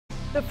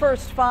The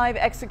first 5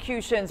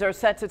 executions are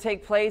set to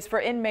take place for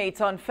inmates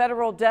on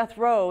federal death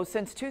row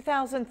since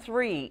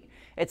 2003.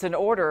 It's an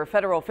order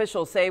federal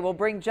officials say will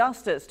bring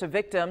justice to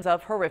victims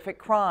of horrific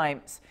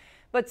crimes.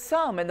 But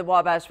some in the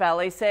Wabash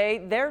Valley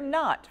say they're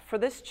not for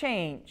this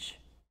change.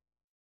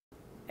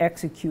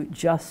 Execute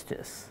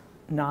justice,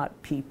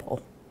 not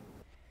people.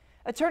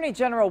 Attorney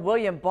General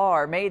William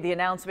Barr made the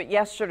announcement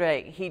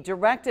yesterday. He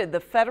directed the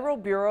Federal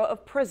Bureau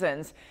of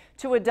Prisons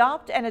to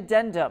adopt an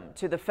addendum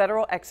to the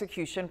federal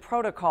execution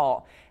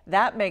protocol.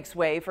 That makes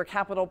way for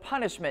capital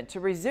punishment to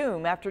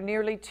resume after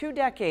nearly 2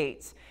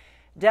 decades.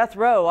 Death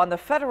row on the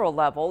federal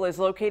level is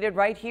located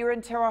right here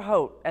in Terre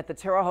Haute at the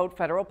Terre Haute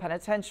Federal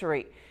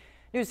Penitentiary.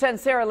 News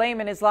 10's Sarah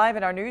Lehman is live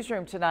in our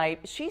newsroom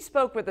tonight. She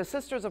spoke with the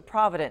Sisters of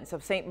Providence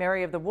of St.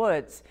 Mary of the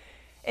Woods.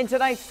 In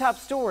tonight's top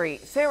story,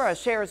 Sarah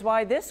shares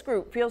why this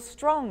group feels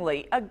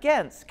strongly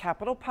against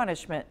capital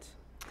punishment.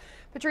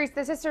 Patrice,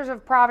 the Sisters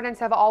of Providence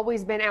have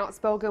always been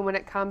outspoken when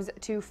it comes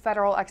to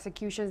federal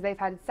executions. They've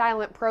had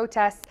silent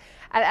protests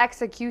at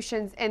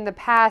executions in the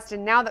past,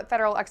 and now that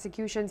federal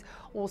executions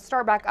will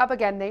start back up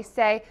again, they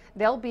say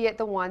they'll be at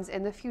the ones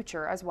in the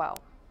future as well.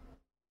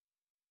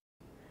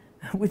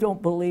 We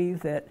don't believe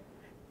that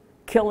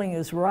killing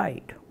is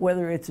right,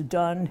 whether it's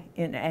done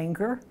in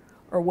anger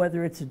or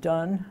whether it's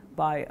done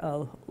by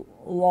a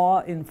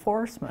law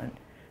enforcement.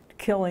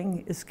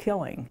 Killing is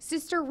killing.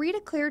 Sister Rita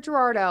Claire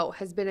Gerardo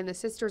has been in the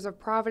Sisters of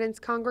Providence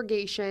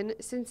congregation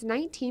since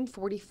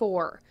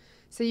 1944.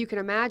 So you can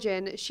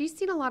imagine she's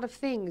seen a lot of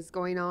things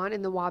going on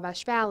in the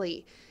Wabash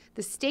Valley,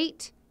 the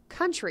state,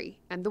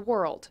 country, and the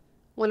world.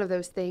 One of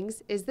those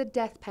things is the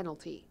death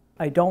penalty.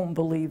 I don't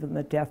believe in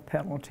the death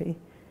penalty.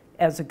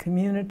 As a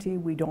community,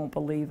 we don't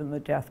believe in the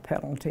death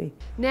penalty.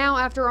 Now,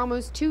 after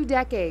almost 2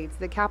 decades,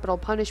 the capital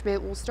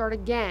punishment will start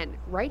again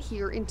right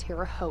here in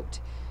Terre Haute.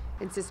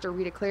 And Sister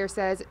Rita Claire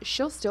says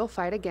she'll still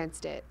fight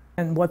against it.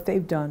 And what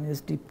they've done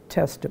is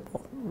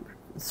detestable,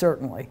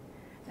 certainly,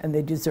 and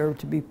they deserve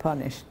to be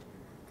punished.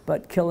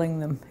 But killing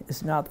them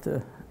is not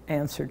the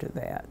answer to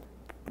that.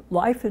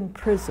 Life in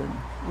prison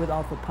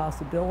without the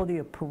possibility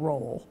of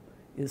parole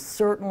is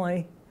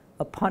certainly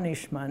a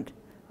punishment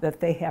that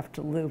they have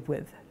to live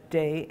with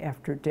day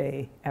after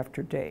day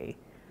after day.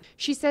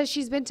 She says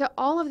she's been to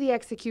all of the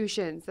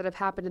executions that have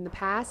happened in the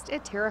past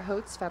at Terre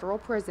Haute's federal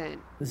prison. It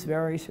was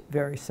very,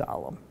 very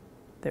solemn.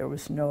 There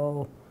was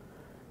no,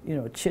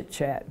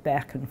 chit-chat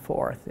back and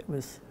forth. It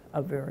was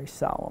a very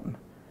solemn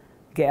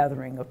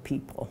gathering of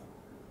people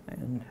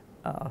and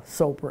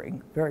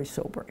sobering, very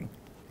sobering.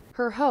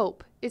 Her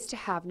hope is to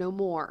have no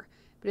more,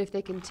 but if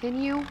they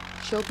continue,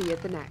 she'll be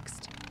at the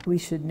next. We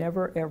should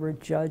never ever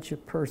judge a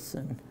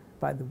person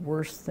by the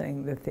worst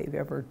thing that they've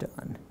ever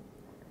done.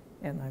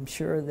 And I'm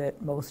sure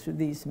that most of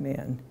these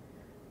men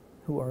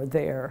who are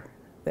there,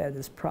 that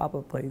is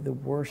probably the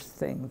worst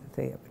thing that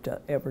they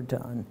have ever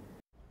done.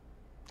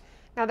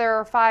 Now, there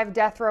are 5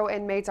 death row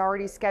inmates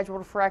already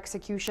scheduled for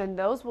execution.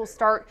 Those will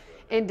start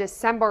in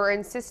December,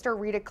 and Sister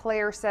Rita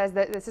Claire says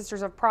that the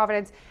Sisters of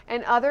Providence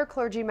and other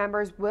clergy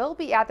members will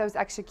be at those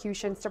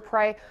executions to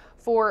pray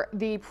for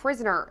the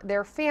prisoner,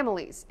 their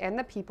families, and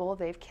the people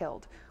they've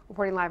killed.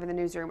 Reporting live in the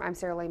newsroom, I'm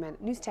Sarah Lehman,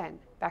 News 10.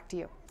 Back to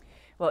you.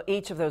 Well,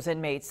 each of those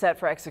inmates set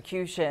for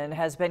execution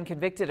has been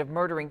convicted of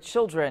murdering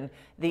children,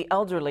 the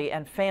elderly,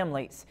 and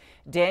families.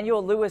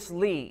 Daniel Lewis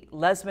Lee,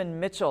 Lesmond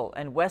Mitchell,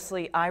 and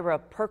Wesley Ira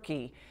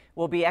Perkey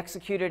will be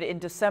executed in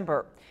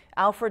December.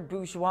 Alfred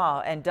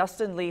Bourgeois and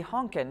Dustin Lee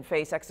Honkin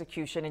face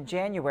execution in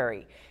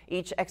January.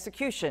 Each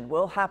execution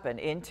will happen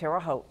in Terre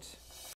Haute.